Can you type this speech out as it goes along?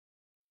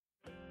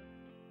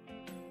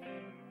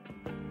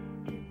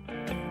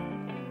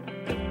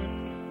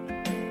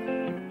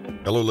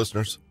Hello,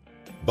 listeners.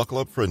 Buckle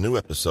up for a new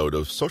episode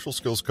of Social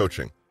Skills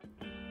Coaching,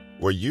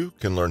 where you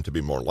can learn to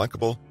be more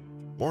likable,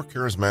 more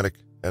charismatic,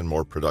 and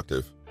more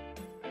productive.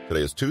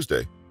 Today is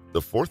Tuesday, the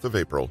 4th of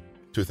April,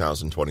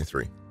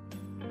 2023.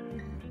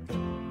 You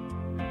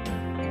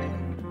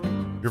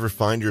ever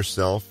find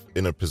yourself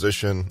in a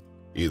position,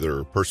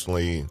 either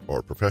personally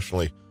or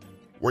professionally,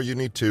 where you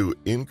need to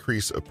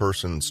increase a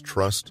person's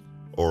trust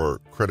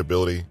or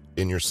credibility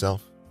in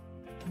yourself?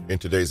 In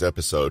today's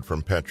episode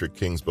from Patrick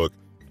King's book,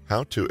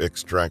 How to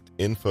Extract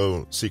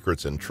Info,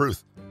 Secrets, and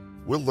Truth,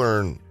 we'll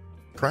learn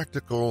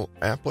practical,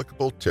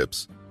 applicable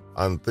tips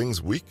on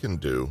things we can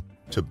do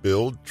to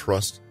build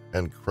trust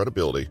and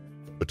credibility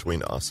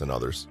between us and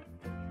others.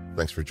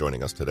 Thanks for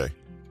joining us today.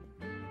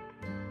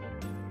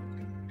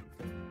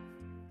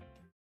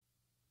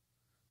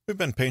 We've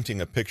been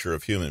painting a picture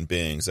of human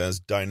beings as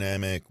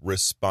dynamic,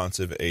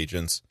 responsive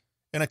agents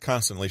in a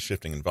constantly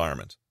shifting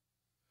environment.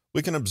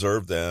 We can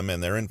observe them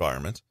and their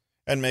environment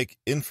and make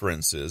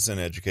inferences and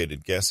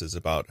educated guesses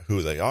about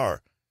who they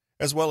are,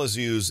 as well as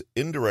use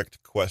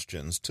indirect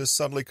questions to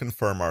subtly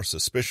confirm our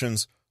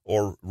suspicions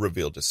or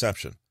reveal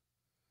deception.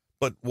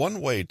 But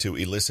one way to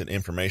elicit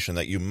information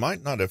that you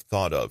might not have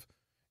thought of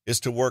is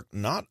to work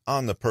not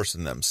on the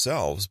person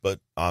themselves, but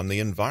on the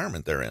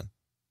environment they're in.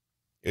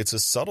 It's a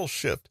subtle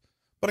shift,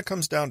 but it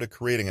comes down to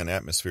creating an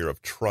atmosphere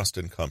of trust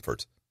and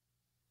comfort.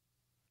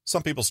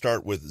 Some people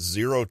start with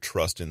zero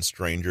trust in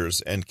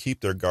strangers and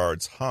keep their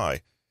guards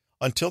high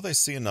until they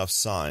see enough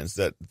signs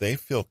that they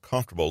feel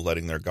comfortable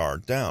letting their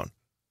guard down.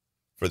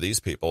 For these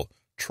people,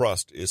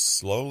 trust is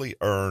slowly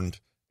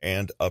earned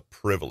and a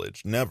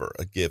privilege, never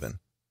a given.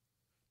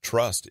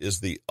 Trust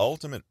is the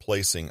ultimate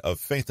placing of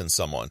faith in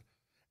someone,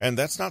 and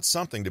that's not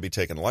something to be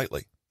taken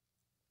lightly.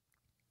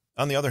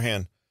 On the other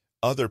hand,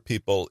 other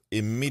people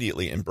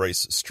immediately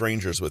embrace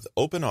strangers with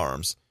open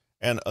arms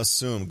and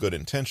assume good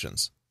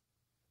intentions.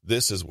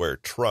 This is where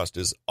trust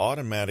is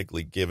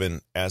automatically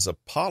given as a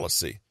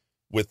policy,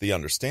 with the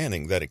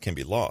understanding that it can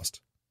be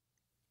lost.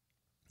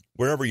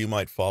 Wherever you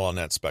might fall on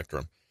that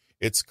spectrum,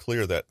 it's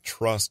clear that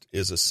trust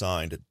is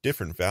assigned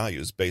different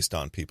values based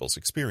on people's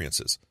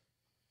experiences.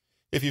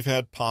 If you've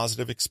had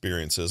positive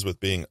experiences with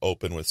being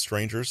open with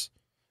strangers,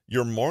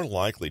 you're more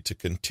likely to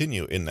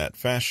continue in that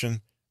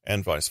fashion,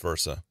 and vice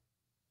versa.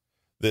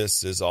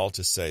 This is all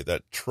to say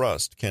that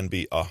trust can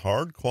be a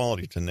hard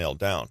quality to nail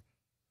down,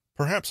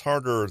 perhaps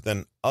harder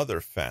than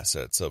other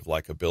facets of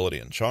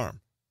likability and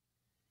charm.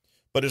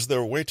 But is there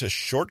a way to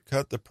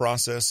shortcut the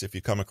process if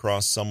you come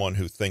across someone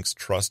who thinks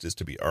trust is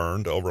to be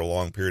earned over a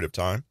long period of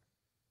time?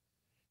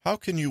 How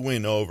can you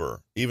win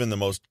over even the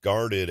most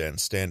guarded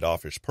and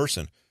standoffish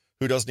person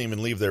who doesn't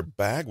even leave their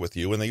bag with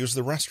you when they use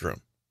the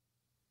restroom?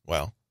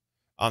 Well,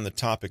 on the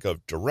topic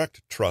of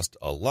direct trust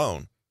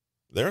alone,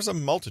 there's a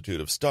multitude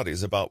of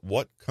studies about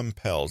what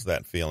compels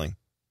that feeling.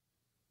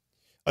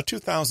 A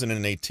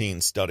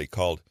 2018 study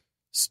called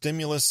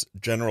Stimulus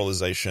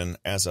Generalization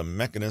as a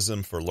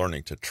Mechanism for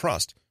Learning to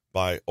Trust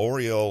by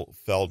Oriel,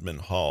 Feldman,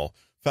 Hall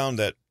found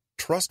that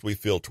trust we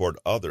feel toward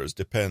others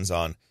depends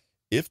on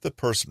if the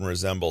person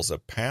resembles a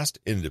past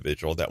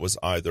individual that was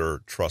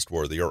either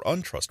trustworthy or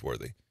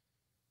untrustworthy.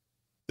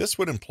 This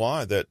would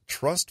imply that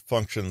trust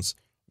functions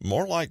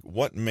more like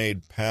what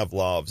made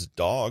Pavlov's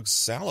dogs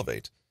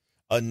salivate,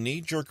 a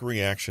knee-jerk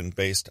reaction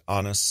based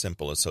on a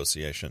simple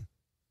association.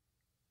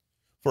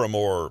 For a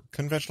more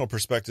conventional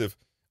perspective,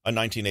 a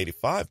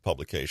 1985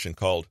 publication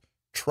called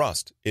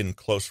Trust in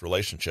Close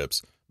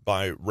Relationships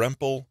by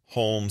Rempel,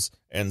 Holmes,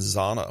 and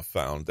Zanna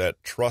found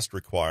that trust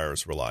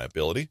requires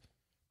reliability,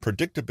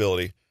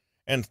 predictability,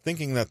 and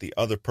thinking that the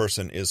other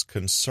person is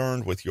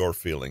concerned with your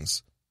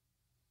feelings.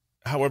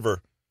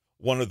 However,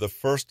 one of the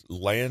first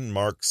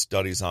landmark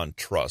studies on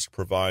trust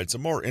provides a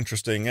more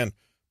interesting and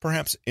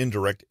perhaps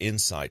indirect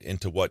insight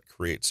into what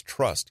creates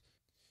trust,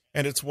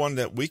 and it's one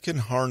that we can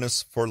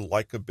harness for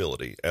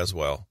likability as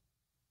well.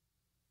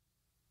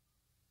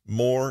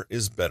 More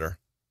is better.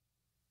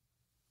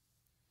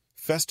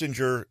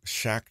 Festinger,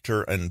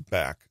 Schachter, and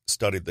Back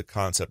studied the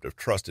concept of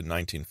trust in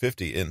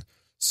 1950 in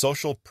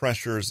Social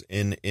Pressures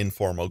in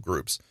Informal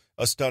Groups,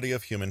 a study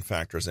of human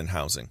factors in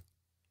housing.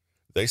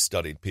 They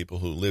studied people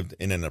who lived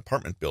in an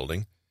apartment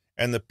building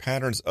and the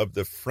patterns of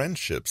the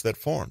friendships that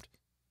formed.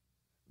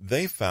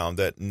 They found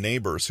that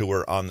neighbors who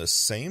were on the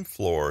same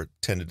floor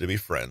tended to be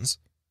friends,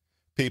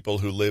 people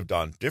who lived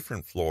on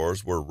different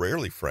floors were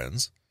rarely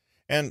friends,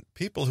 and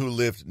people who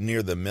lived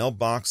near the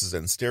mailboxes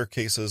and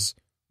staircases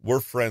were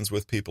friends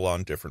with people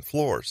on different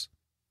floors.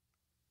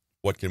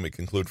 What can we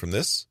conclude from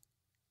this?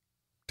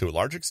 To a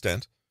large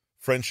extent,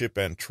 friendship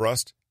and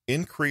trust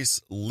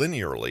increase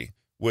linearly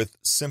with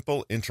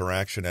simple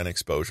interaction and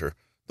exposure.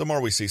 The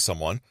more we see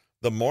someone,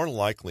 the more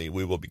likely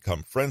we will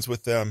become friends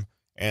with them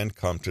and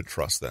come to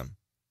trust them.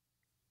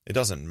 It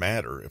doesn't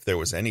matter if there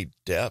was any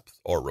depth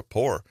or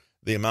rapport.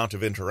 The amount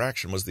of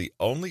interaction was the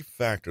only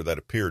factor that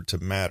appeared to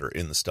matter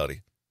in the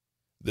study.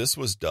 This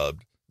was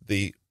dubbed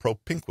the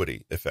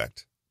propinquity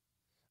effect.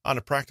 On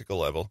a practical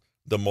level,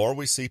 the more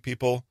we see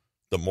people,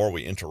 the more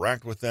we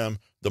interact with them,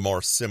 the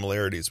more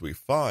similarities we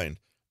find,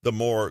 the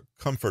more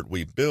comfort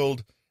we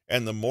build,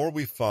 and the more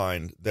we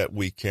find that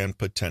we can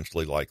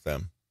potentially like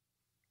them.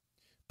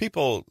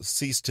 People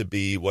cease to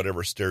be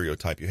whatever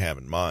stereotype you have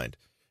in mind,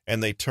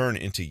 and they turn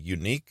into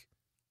unique,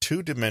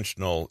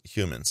 two-dimensional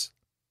humans.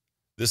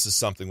 This is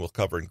something we'll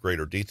cover in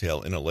greater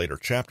detail in a later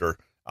chapter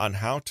on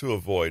how to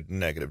avoid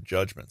negative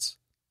judgments.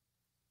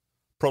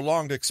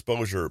 Prolonged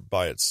exposure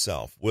by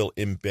itself will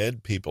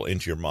embed people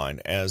into your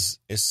mind as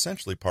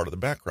essentially part of the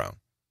background.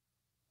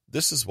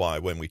 This is why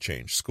when we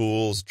change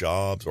schools,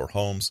 jobs, or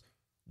homes,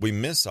 we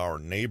miss our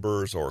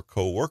neighbors or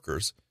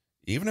co-workers,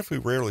 even if we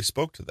rarely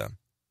spoke to them.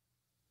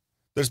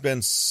 There's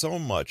been so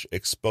much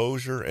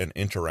exposure and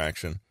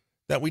interaction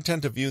that we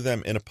tend to view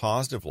them in a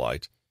positive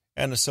light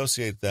and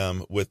associate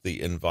them with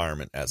the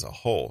environment as a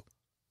whole.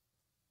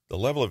 The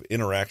level of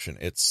interaction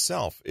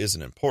itself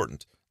isn't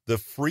important. The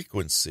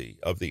frequency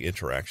of the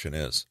interaction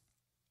is.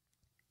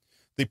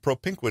 The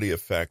propinquity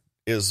effect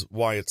is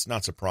why it's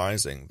not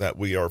surprising that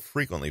we are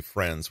frequently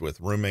friends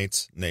with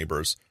roommates,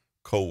 neighbors,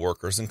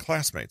 co-workers, and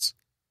classmates.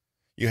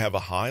 You have a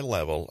high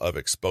level of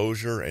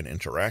exposure and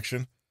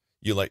interaction,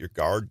 you let your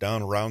guard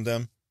down around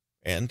them,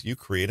 and you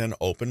create an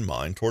open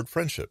mind toward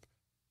friendship.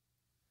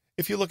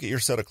 If you look at your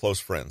set of close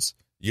friends,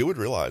 you would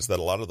realize that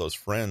a lot of those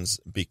friends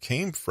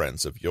became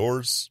friends of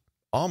yours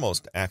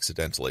almost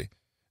accidentally.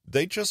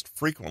 They just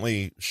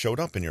frequently showed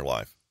up in your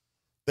life.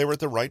 They were at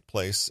the right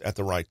place at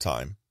the right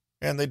time,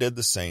 and they did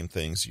the same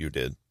things you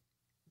did.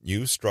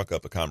 You struck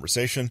up a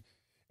conversation,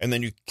 and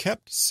then you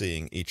kept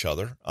seeing each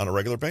other on a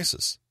regular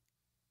basis.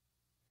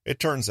 It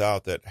turns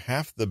out that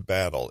half the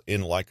battle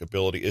in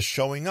likability is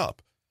showing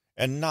up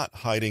and not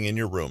hiding in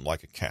your room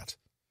like a cat.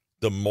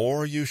 The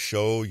more you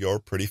show your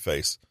pretty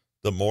face,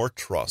 the more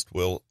trust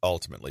will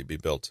ultimately be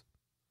built.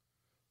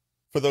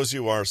 For those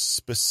you are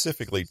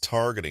specifically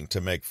targeting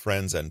to make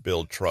friends and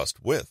build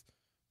trust with,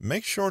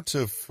 make sure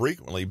to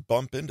frequently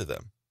bump into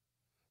them.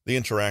 The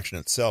interaction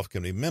itself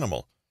can be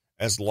minimal,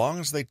 as long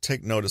as they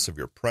take notice of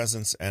your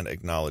presence and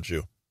acknowledge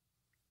you.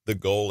 The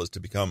goal is to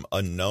become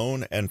a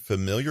known and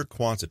familiar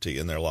quantity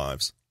in their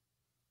lives.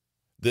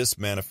 This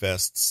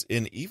manifests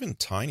in even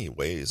tiny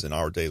ways in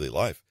our daily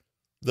life.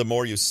 The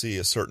more you see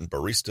a certain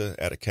barista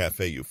at a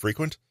cafe you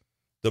frequent,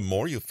 the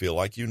more you feel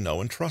like you know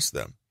and trust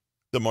them.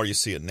 The more you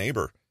see a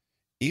neighbor,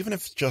 even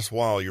if it's just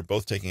while you're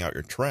both taking out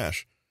your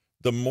trash,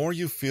 the more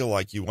you feel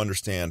like you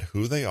understand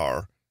who they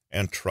are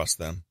and trust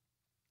them.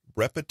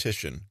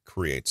 Repetition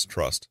creates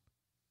trust.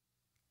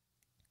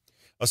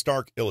 A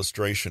stark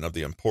illustration of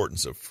the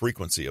importance of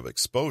frequency of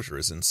exposure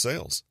is in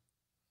sales.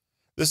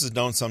 This is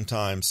known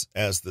sometimes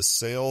as the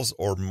sales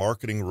or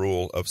marketing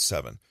rule of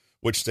 7,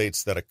 which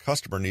states that a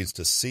customer needs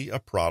to see a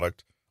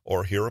product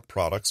or hear a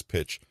product's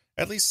pitch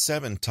at least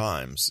 7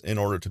 times in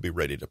order to be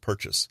ready to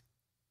purchase.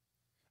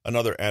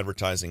 Another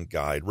advertising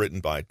guide written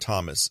by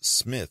Thomas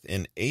Smith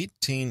in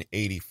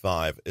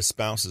 1885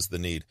 espouses the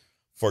need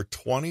for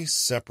 20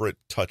 separate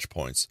touch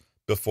points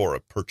before a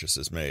purchase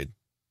is made.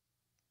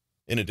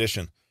 In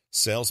addition,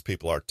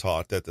 salespeople are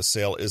taught that the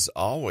sale is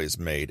always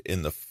made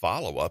in the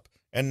follow-up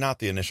and not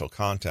the initial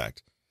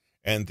contact,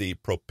 and the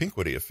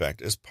propinquity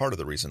effect is part of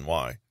the reason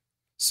why.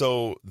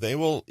 So they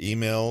will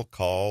email,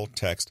 call,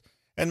 text,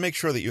 and make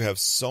sure that you have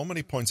so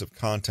many points of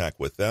contact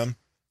with them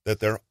that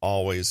they're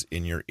always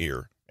in your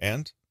ear.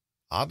 And,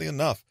 oddly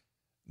enough,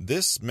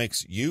 this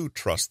makes you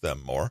trust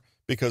them more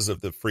because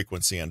of the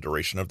frequency and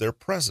duration of their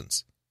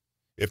presence.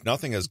 If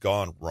nothing has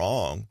gone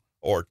wrong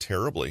or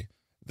terribly,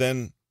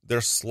 then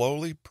they're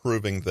slowly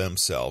proving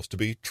themselves to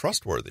be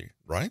trustworthy,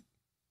 right?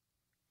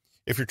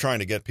 If you're trying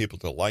to get people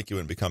to like you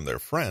and become their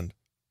friend,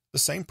 the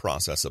same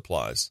process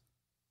applies.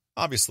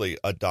 Obviously,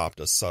 adopt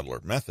a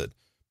subtler method,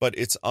 but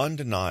it's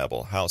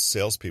undeniable how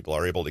salespeople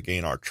are able to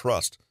gain our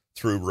trust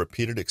through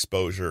repeated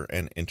exposure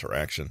and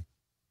interaction.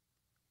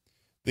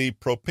 The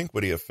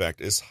propinquity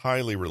effect is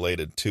highly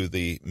related to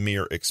the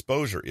mere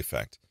exposure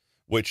effect,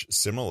 which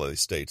similarly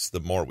states the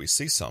more we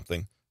see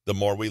something, the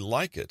more we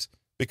like it,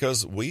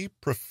 because we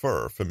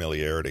prefer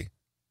familiarity.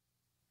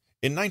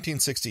 In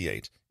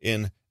 1968,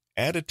 in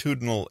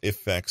Attitudinal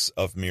Effects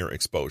of Mere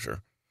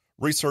Exposure,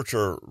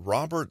 researcher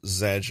Robert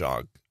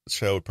Zajonc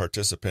showed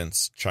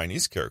participants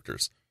Chinese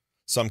characters,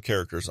 some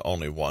characters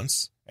only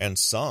once, and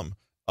some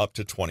up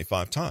to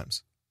 25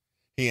 times.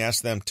 He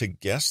asked them to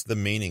guess the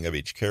meaning of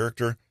each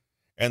character,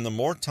 and the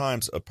more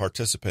times a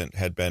participant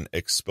had been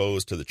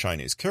exposed to the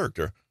Chinese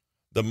character,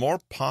 the more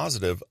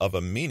positive of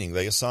a meaning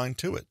they assigned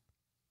to it.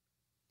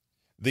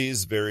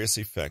 These various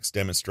effects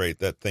demonstrate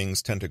that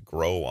things tend to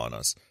grow on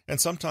us, and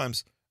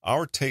sometimes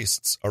our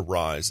tastes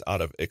arise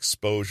out of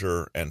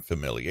exposure and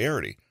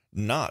familiarity,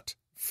 not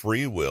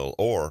free will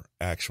or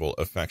actual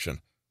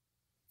affection.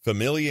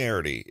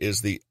 Familiarity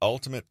is the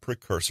ultimate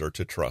precursor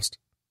to trust.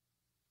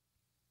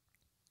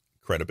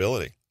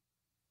 Credibility.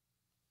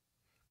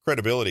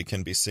 Credibility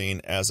can be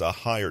seen as a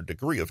higher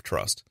degree of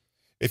trust.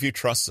 If you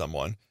trust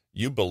someone,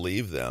 you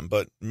believe them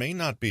but may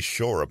not be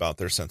sure about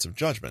their sense of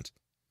judgment.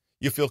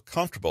 You feel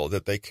comfortable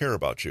that they care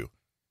about you.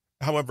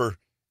 However,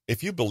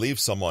 if you believe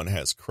someone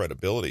has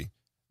credibility,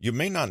 you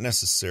may not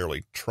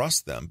necessarily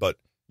trust them, but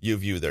you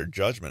view their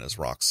judgment as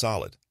rock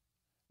solid.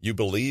 You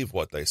believe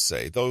what they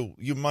say, though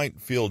you might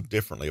feel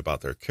differently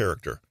about their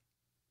character.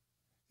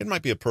 It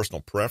might be a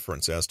personal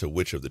preference as to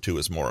which of the two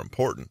is more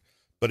important,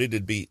 but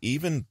it'd be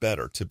even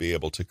better to be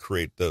able to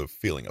create the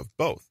feeling of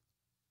both.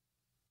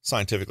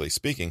 Scientifically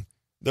speaking,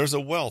 there's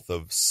a wealth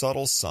of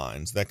subtle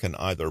signs that can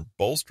either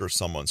bolster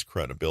someone's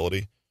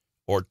credibility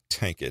or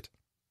tank it.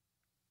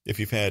 If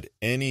you've had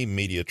any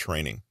media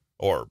training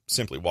or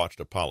simply watched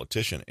a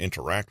politician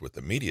interact with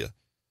the media,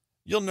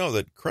 you'll know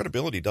that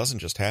credibility doesn't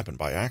just happen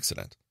by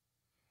accident.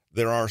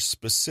 There are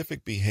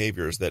specific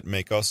behaviors that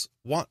make us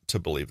want to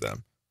believe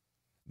them.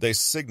 They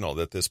signal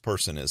that this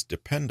person is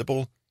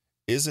dependable,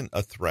 isn't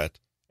a threat,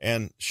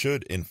 and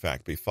should in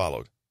fact be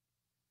followed.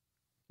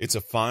 It's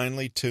a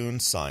finely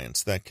tuned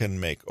science that can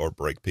make or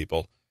break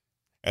people.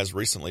 As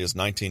recently as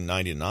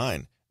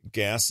 1999,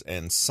 Gass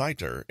and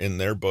Seiter, in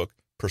their book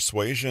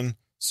Persuasion,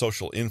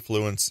 Social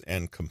Influence,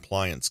 and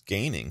Compliance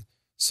Gaining,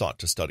 sought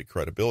to study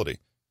credibility.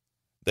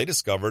 They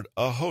discovered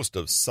a host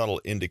of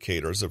subtle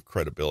indicators of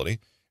credibility,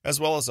 as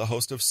well as a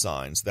host of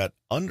signs that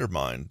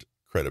undermined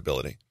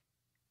credibility.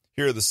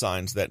 Here are the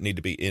signs that need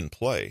to be in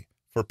play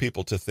for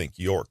people to think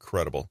you're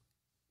credible.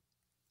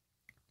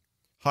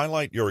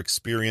 Highlight your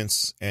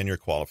experience and your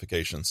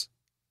qualifications.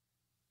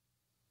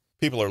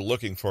 People are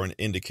looking for an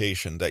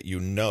indication that you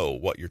know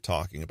what you're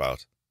talking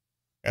about.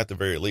 At the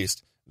very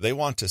least, they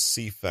want to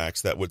see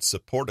facts that would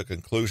support a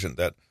conclusion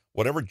that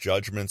whatever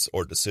judgments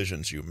or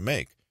decisions you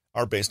make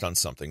are based on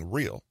something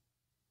real.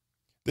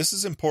 This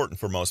is important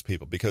for most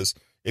people because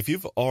if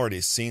you've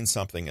already seen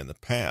something in the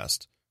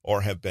past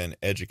or have been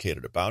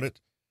educated about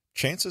it,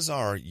 chances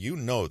are you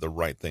know the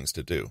right things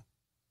to do.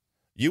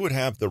 You would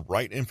have the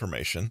right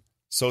information,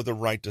 so the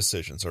right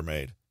decisions are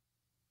made.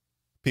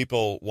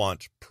 People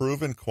want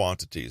proven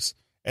quantities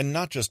and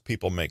not just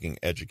people making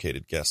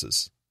educated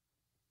guesses.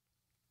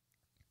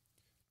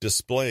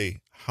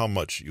 Display how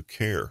much you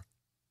care.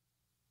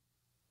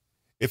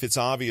 If it's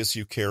obvious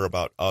you care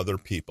about other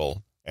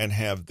people and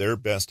have their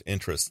best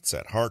interests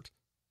at heart,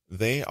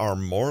 they are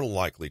more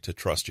likely to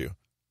trust you.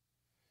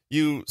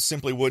 You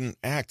simply wouldn't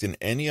act in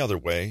any other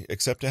way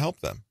except to help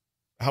them.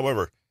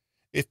 However,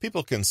 if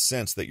people can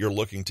sense that you're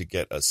looking to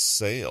get a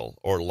sale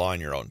or line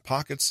your own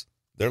pockets,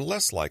 they're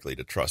less likely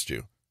to trust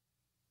you.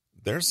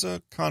 There's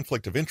a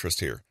conflict of interest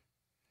here.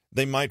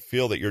 They might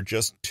feel that you're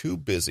just too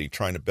busy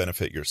trying to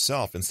benefit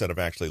yourself instead of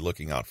actually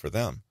looking out for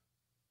them.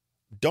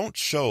 Don't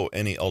show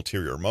any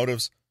ulterior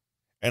motives,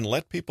 and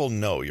let people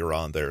know you're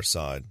on their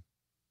side.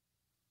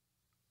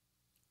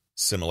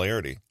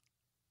 Similarity.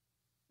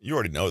 You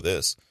already know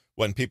this.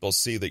 When people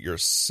see that you're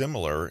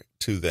similar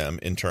to them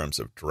in terms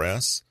of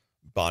dress,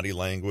 body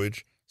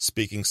language,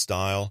 speaking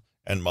style,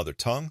 and mother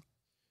tongue,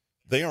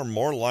 they are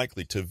more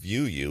likely to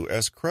view you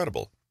as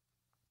credible.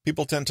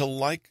 People tend to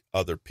like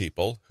other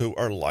people who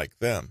are like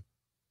them.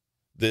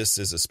 This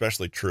is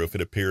especially true if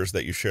it appears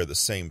that you share the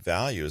same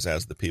values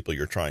as the people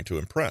you're trying to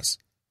impress.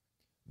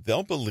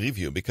 They'll believe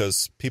you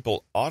because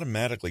people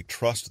automatically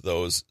trust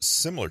those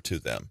similar to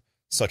them,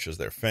 such as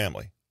their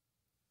family.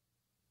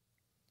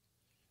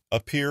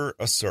 Appear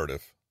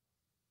assertive.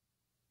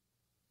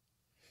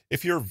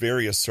 If you're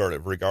very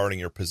assertive regarding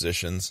your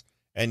positions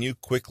and you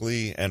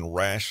quickly and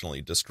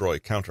rationally destroy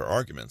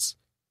counter-arguments,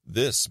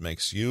 this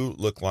makes you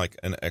look like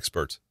an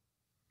expert.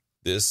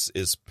 This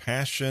is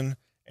passion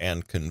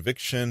and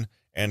conviction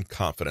and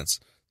confidence.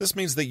 This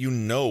means that you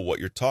know what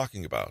you're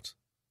talking about,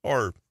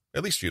 or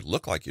at least you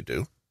look like you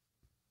do.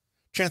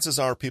 Chances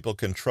are people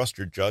can trust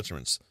your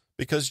judgments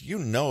because you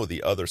know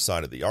the other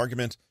side of the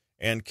argument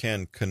and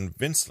can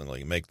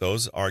convincingly make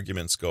those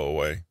arguments go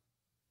away.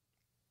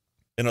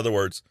 In other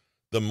words,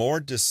 the more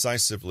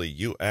decisively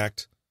you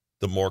act,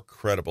 the more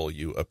credible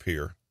you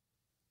appear.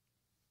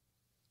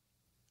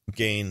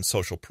 Gain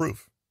social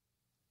proof.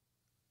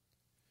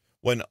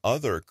 When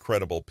other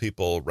credible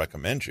people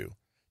recommend you,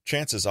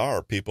 chances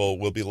are people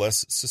will be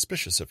less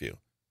suspicious of you.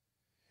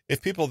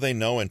 If people they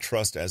know and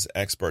trust as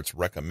experts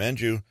recommend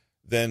you,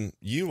 then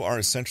you are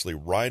essentially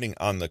riding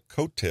on the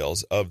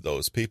coattails of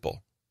those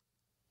people.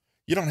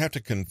 You don't have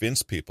to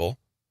convince people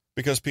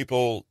because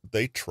people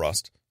they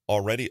trust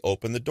already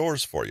open the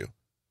doors for you.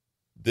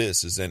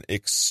 This is an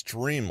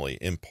extremely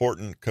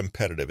important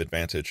competitive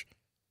advantage.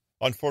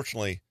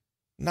 Unfortunately,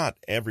 not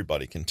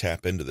everybody can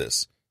tap into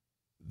this.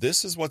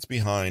 This is what's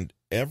behind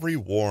every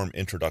warm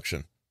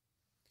introduction.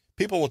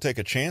 People will take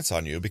a chance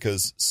on you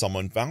because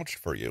someone vouched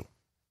for you,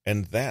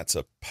 and that's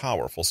a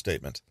powerful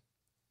statement.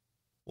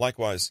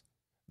 Likewise,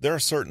 there are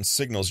certain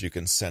signals you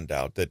can send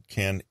out that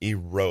can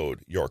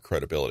erode your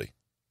credibility.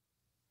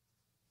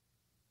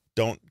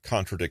 Don't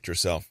contradict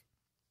yourself.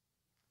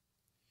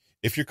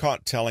 If you're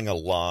caught telling a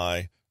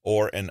lie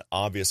or an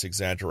obvious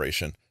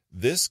exaggeration,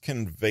 this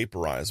can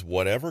vaporize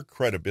whatever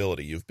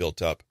credibility you've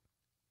built up.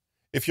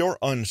 If you're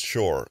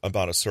unsure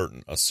about a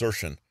certain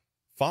assertion,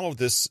 follow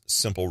this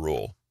simple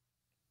rule.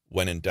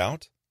 When in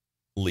doubt,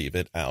 leave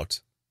it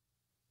out.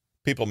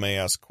 People may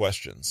ask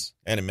questions,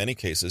 and in many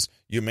cases,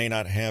 you may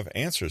not have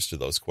answers to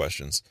those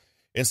questions.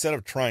 Instead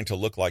of trying to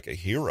look like a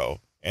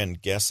hero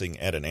and guessing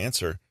at an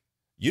answer,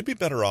 you'd be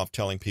better off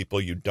telling people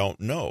you don't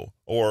know,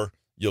 or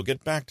you'll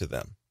get back to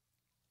them.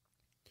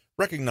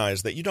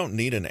 Recognize that you don't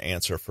need an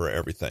answer for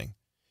everything,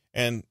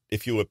 and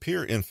if you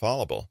appear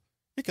infallible,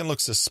 it can look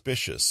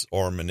suspicious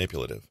or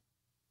manipulative.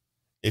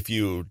 If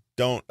you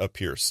don't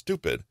appear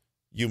stupid,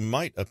 you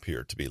might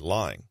appear to be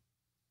lying.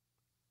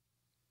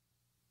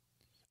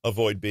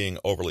 Avoid being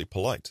overly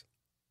polite.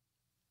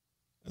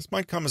 This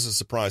might come as a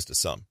surprise to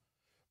some.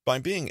 By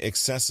being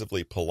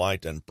excessively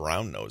polite and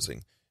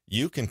brown-nosing,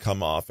 you can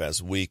come off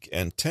as weak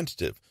and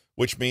tentative,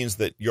 which means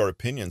that your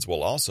opinions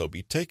will also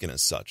be taken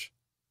as such.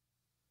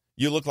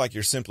 You look like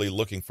you're simply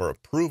looking for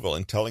approval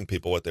and telling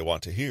people what they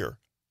want to hear.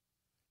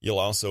 You'll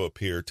also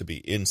appear to be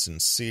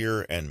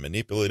insincere and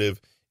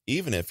manipulative,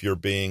 even if you're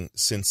being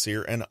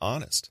sincere and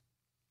honest.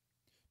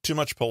 Too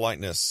much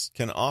politeness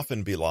can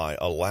often belie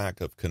a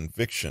lack of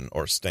conviction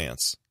or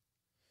stance.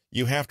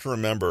 You have to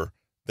remember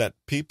that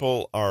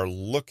people are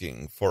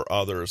looking for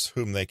others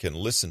whom they can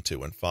listen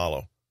to and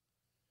follow.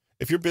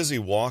 If you're busy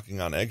walking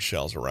on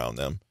eggshells around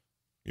them,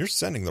 you're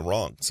sending the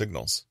wrong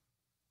signals.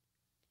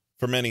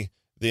 For many,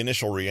 the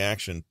initial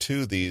reaction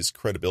to these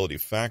credibility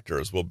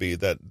factors will be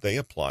that they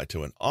apply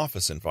to an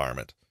office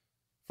environment.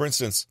 For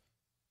instance,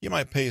 you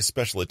might pay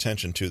special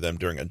attention to them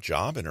during a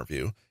job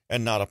interview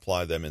and not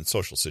apply them in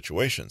social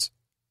situations.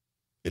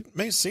 It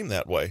may seem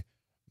that way,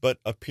 but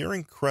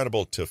appearing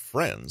credible to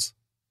friends,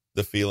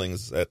 the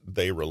feelings that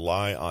they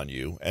rely on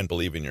you and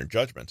believe in your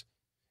judgment,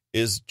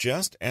 is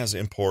just as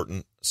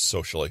important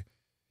socially.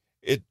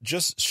 It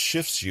just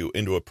shifts you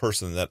into a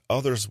person that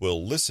others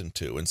will listen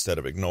to instead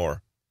of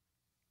ignore.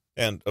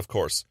 And, of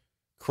course,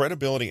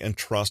 credibility and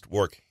trust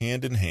work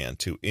hand in hand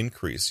to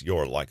increase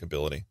your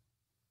likability.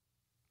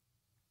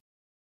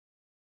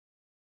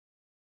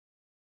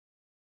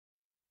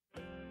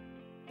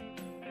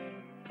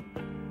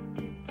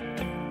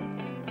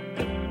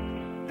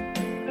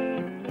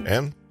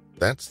 And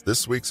that's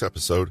this week's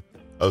episode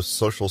of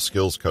Social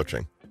Skills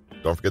Coaching.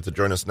 Don't forget to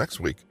join us next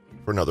week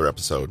for another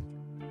episode.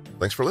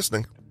 Thanks for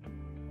listening.